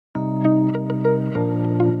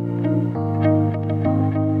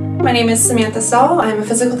my name is Samantha Sahl. I'm a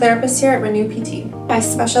physical therapist here at Renew PT. I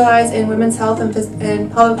specialize in women's health and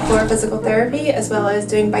pelvic floor physical therapy, as well as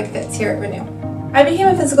doing bike fits here at Renew. I became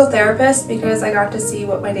a physical therapist because I got to see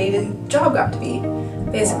what my daily job got to be.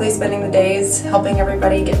 Basically spending the days helping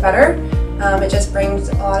everybody get better. It just brings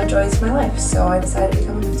a lot of joy to my life, so I decided to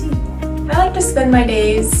become a PT. I like to spend my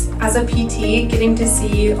days as a PT getting to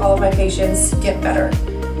see all of my patients get better.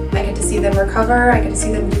 I get to see them recover, I get to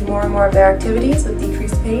see them do more and more of their activities with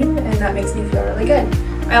decreased pain, and that makes me feel really good.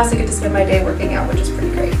 I also get to spend my day working out, which is pretty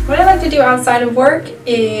great. What I like to do outside of work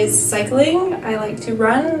is cycling. I like to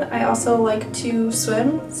run. I also like to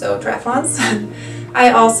swim, so triathlons.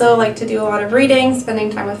 I also like to do a lot of reading, spending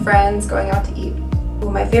time with friends, going out to eat.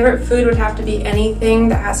 Well, my favorite food would have to be anything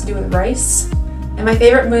that has to do with rice. And my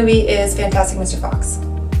favorite movie is Fantastic Mr. Fox.